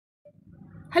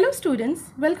Hello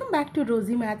students, welcome back to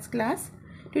Rosie Maths class.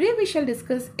 Today we shall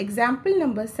discuss example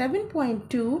number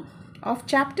 7.2 of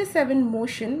chapter 7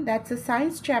 motion, that's a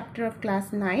science chapter of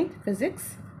class 9th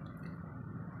physics.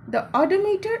 The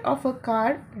odometer of a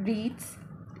car reads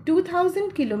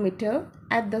 2000 km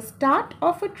at the start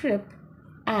of a trip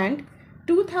and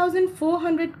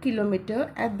 2400 km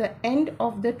at the end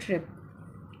of the trip.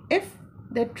 If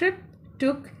the trip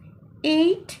took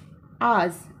 8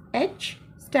 hours, H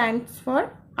stands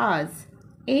for hours,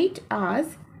 8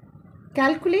 hours,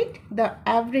 calculate the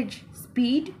average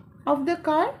speed of the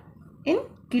car in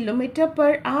kilometer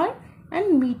per hour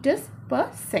and meters per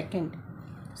second.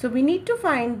 So we need to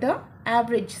find the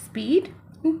average speed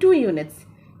in two units,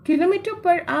 kilometer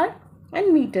per hour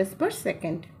and meters per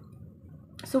second.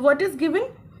 So what is given?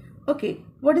 Okay,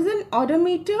 what is an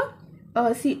odometer?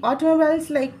 See, automobiles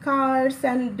like cars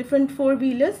and different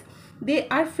four-wheelers, they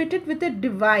are fitted with a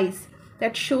device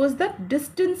that shows the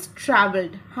distance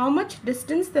traveled. How much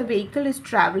distance the vehicle is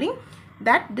traveling,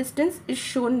 that distance is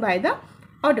shown by the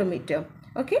odometer.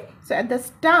 Okay, so at the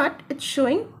start it's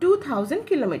showing 2000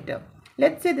 km.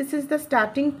 Let's say this is the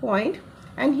starting point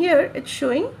and here it's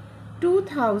showing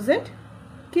 2000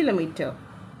 km.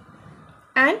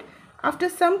 And after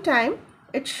some time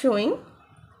it's showing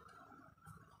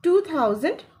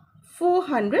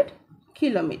 2400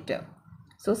 km.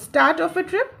 So start of a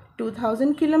trip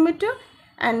 2000 km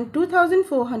and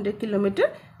 2400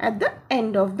 km at the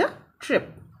end of the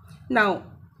trip. Now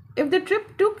if the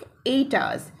trip took 8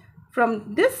 hours,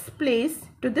 from this place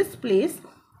to this place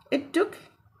it took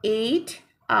 8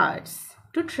 hours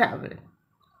to travel.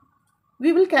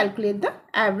 We will calculate the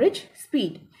average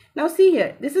speed. Now see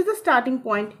here, this is the starting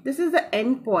point, this is the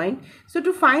end point. So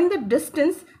to find the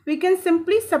distance, we can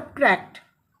simply subtract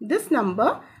this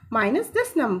number minus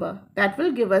this number. That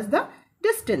will give us the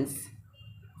distance.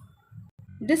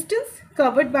 Distance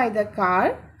covered by the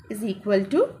car is equal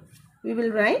to, we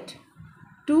will write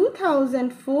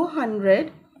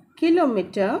 2400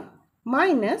 km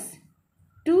minus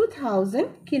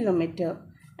 2000 km,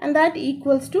 and that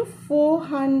equals to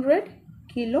 400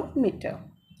 km.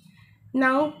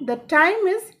 Now the time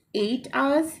is 8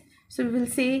 hours. So we will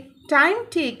say time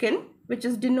taken, which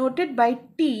is denoted by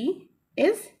T,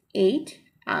 is 8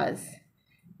 hours.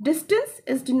 Distance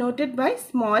is denoted by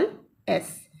small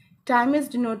s. Time is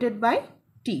denoted by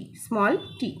T, small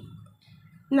t.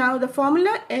 Now the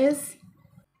formula is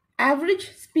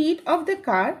average speed of the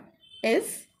car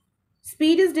is,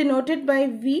 speed is denoted by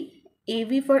V,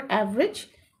 AV for average,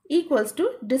 equals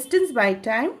to distance by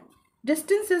time.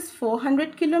 Distance is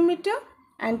 400 km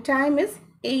and time is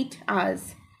 8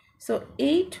 hours. So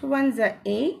 8 ones are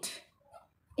 8,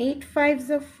 8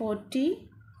 fives are 40,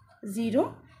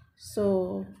 0.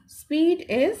 So speed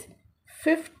is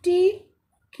 50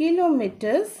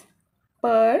 kilometers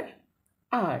per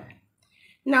hour.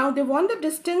 Now they want the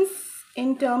distance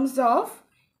in terms of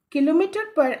kilometer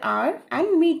per hour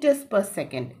and meters per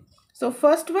second. So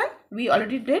first one we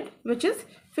already did, which is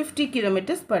 50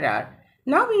 kilometers per hour.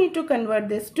 Now we need to convert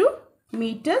this to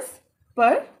meters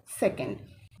per second.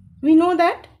 We know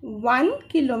that 1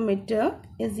 kilometer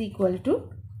is equal to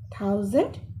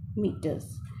 1000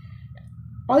 meters.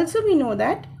 Also we know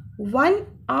that 1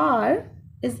 hour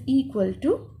is equal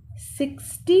to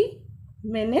 60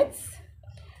 minutes,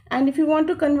 and if you want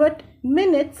to convert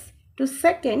minutes to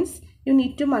seconds, you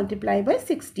need to multiply by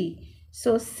 60.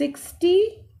 So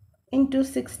 60 into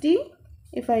 60,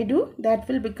 if I do, that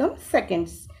will become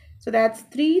seconds. So that's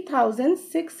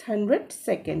 3600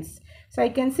 seconds. So I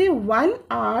can say 1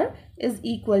 hour is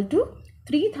equal to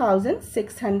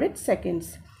 3600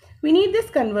 seconds. We need this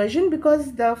conversion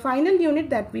because the final unit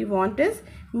that we want is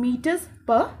meters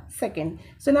per second.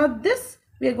 So now this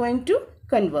we are going to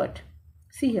convert.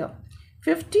 See here,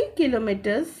 50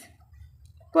 kilometers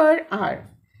per hour.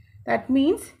 That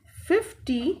means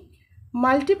 50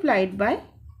 multiplied by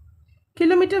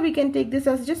kilometer. We can take this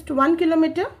as just 1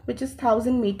 kilometer, which is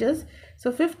 1000 meters.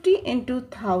 So 50 into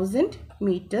 1000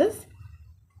 meters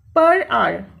per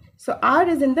hour. So hour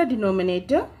is in the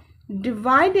denominator,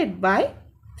 divided by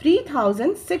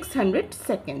 3600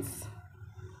 seconds.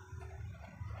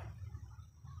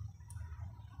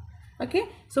 Okay,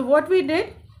 so what we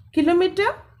did,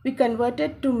 kilometer we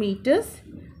converted to meters,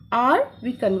 hour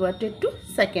we converted to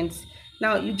seconds.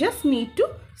 Now you just need to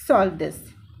solve this.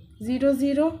 0,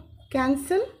 0,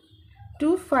 cancel.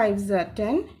 2 5s are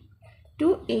 10,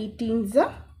 2 18s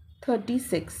are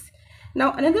 36.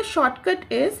 Now another shortcut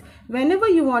is, whenever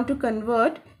you want to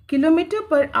convert kilometer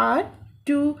per hour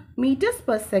to meters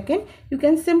per second, you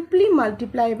can simply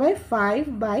multiply by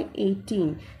 5 by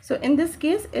 18. So in this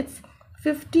case it's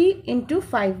 50 into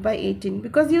 5 by 18,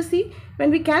 because you see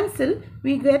when we cancel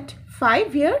we get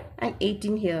 5 here and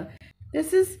 18 here.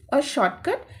 This is a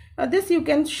shortcut. This you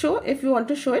can show if you want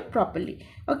to show it properly.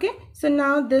 Okay, so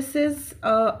now this is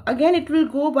again it will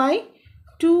go by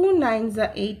 2 9s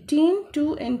are 18,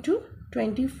 2 into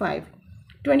 25.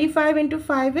 25 into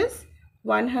 5 is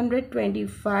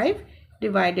 125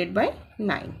 divided by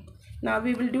 9. Now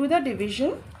we will do the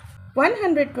division.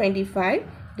 125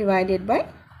 divided by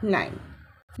 9.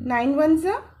 9 ones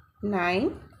are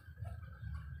 9.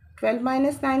 12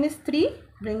 minus 9 is 3.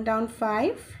 Bring down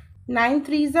 5. 9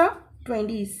 threes are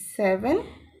 27.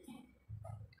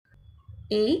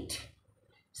 8.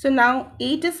 So now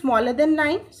 8 is smaller than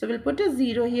 9. So we'll put a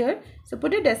 0 here. So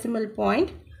put a decimal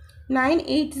point. 9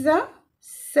 8s are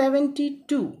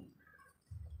 72.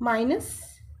 Minus,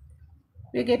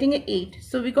 we're getting an 8.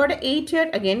 So we got an 8 here.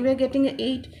 Again we're getting an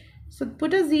 8. So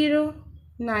put a 0.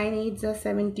 9 8s are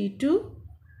 72.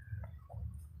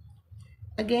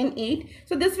 Again 8.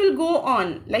 So this will go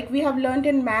on like we have learned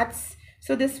in maths.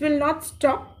 So this will not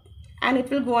stop and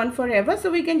it will go on forever. So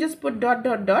we can just put dot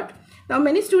dot dot. Now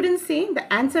many students say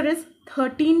the answer is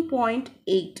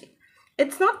 13.8.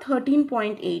 It's not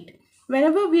 13.8.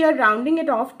 Whenever we are rounding it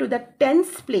off to the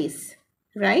tens place,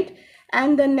 right?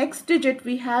 And the next digit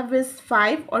we have is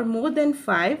 5 or more than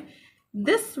 5.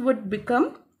 This would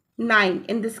become 9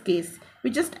 in this case. We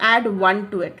just add 1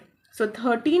 to it. So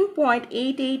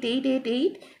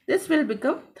 13.88888, this will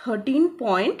become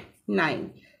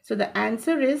 13.9. So the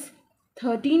answer is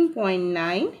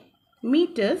 13.9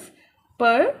 meters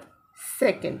per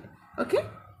second. Okay.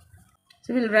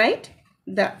 So we'll write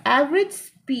the average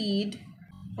speed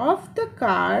of the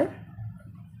car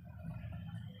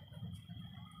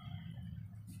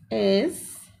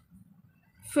is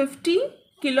 50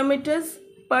 kilometers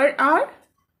per hour.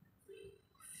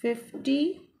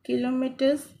 50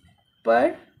 kilometers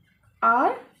per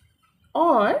hour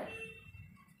or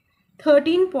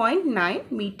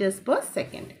 13.9 meters per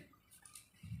second.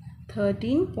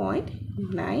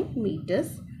 13.9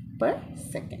 meters per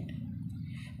second.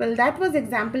 Well, that was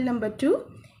example number 2.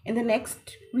 In the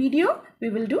next video, we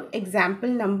will do example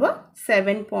number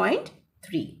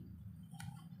 7.3.